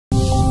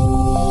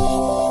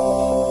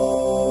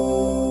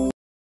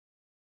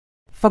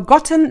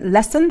Forgotten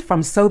lesson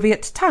from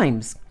Soviet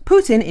times.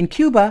 Putin in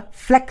Cuba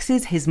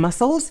flexes his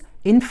muscles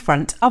in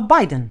front of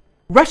Biden.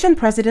 Russian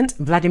President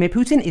Vladimir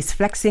Putin is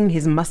flexing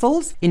his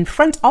muscles in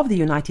front of the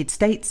United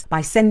States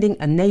by sending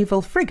a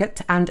naval frigate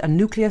and a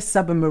nuclear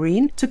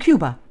submarine to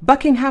Cuba.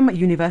 Buckingham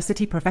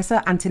University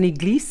professor Anthony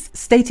Gleese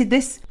stated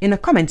this in a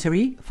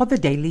commentary for the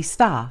Daily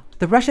Star.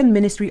 The Russian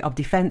Ministry of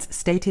Defense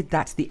stated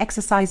that the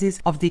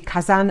exercises of the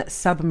Kazan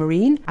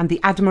submarine and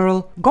the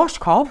Admiral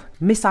Gorshkov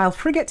missile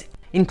frigate,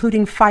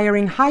 including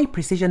firing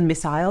high-precision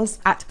missiles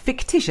at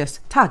fictitious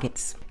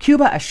targets.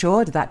 Cuba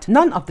assured that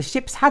none of the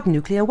ships had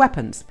nuclear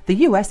weapons. The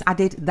US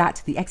added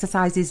that the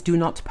exercises do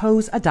not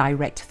pose a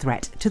direct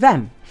threat to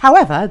them.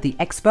 However, the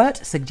expert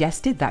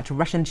suggested that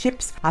Russian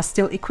ships are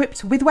still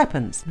equipped with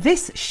weapons.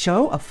 This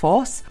show of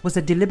force was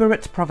a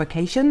deliberate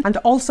provocation and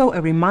also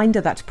a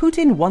reminder that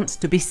Putin wants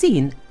to be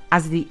seen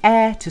as the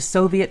heir to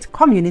Soviet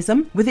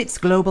communism with its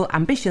global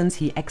ambitions,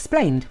 he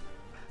explained.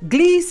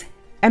 Gleese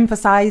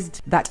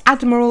emphasized that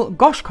Admiral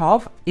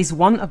Gorshkov is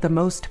one of the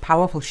most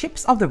powerful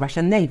ships of the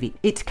Russian Navy.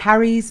 It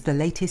carries the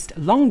latest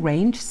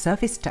long-range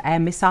surface-to-air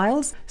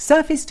missiles,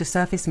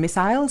 surface-to-surface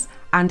missiles,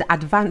 and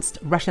advanced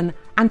Russian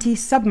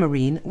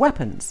anti-submarine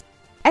weapons.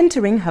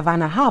 Entering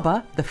Havana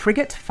harbor, the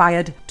frigate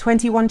fired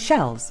 21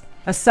 shells.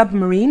 A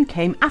submarine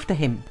came after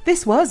him.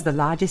 This was the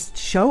largest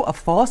show of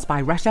force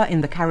by Russia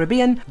in the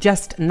Caribbean,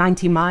 just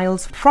 90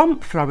 miles from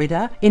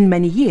Florida in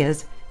many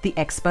years, the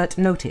expert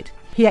noted.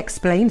 He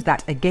explained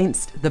that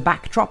against the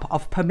backdrop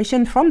of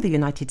permission from the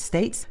United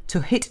States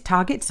to hit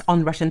targets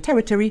on Russian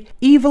territory,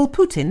 evil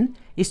Putin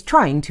is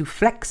trying to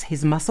flex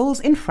his muscles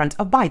in front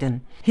of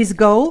Biden. His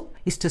goal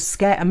is to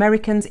scare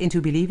Americans into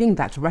believing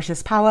that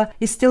Russia's power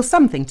is still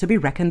something to be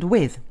reckoned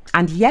with.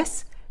 And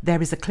yes,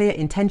 there is a clear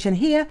intention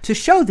here to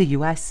show the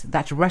US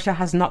that Russia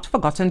has not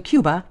forgotten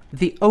Cuba,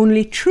 the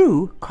only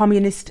true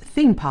communist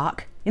theme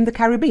park in the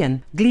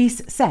Caribbean,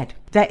 Gleese said.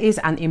 There is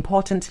an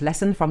important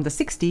lesson from the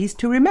 60s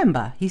to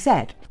remember, he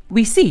said.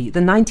 We see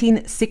the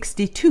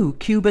 1962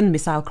 Cuban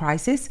Missile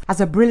Crisis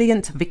as a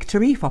brilliant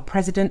victory for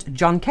President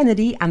John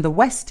Kennedy and the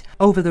West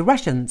over the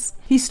Russians.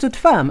 He stood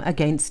firm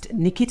against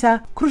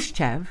Nikita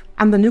Khrushchev,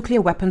 and the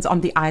nuclear weapons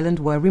on the island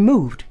were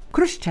removed.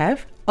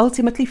 Khrushchev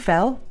ultimately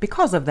fell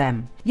because of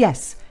them.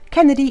 Yes,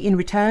 Kennedy, in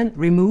return,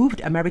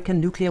 removed American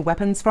nuclear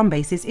weapons from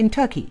bases in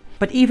Turkey.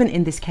 But even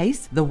in this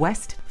case, the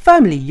West,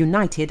 firmly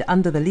united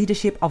under the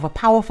leadership of a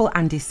powerful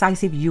and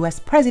decisive US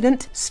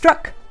president,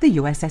 struck the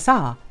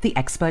USSR, the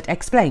expert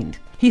explained.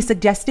 He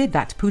suggested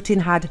that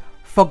Putin had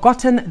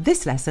forgotten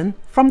this lesson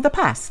from the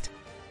past.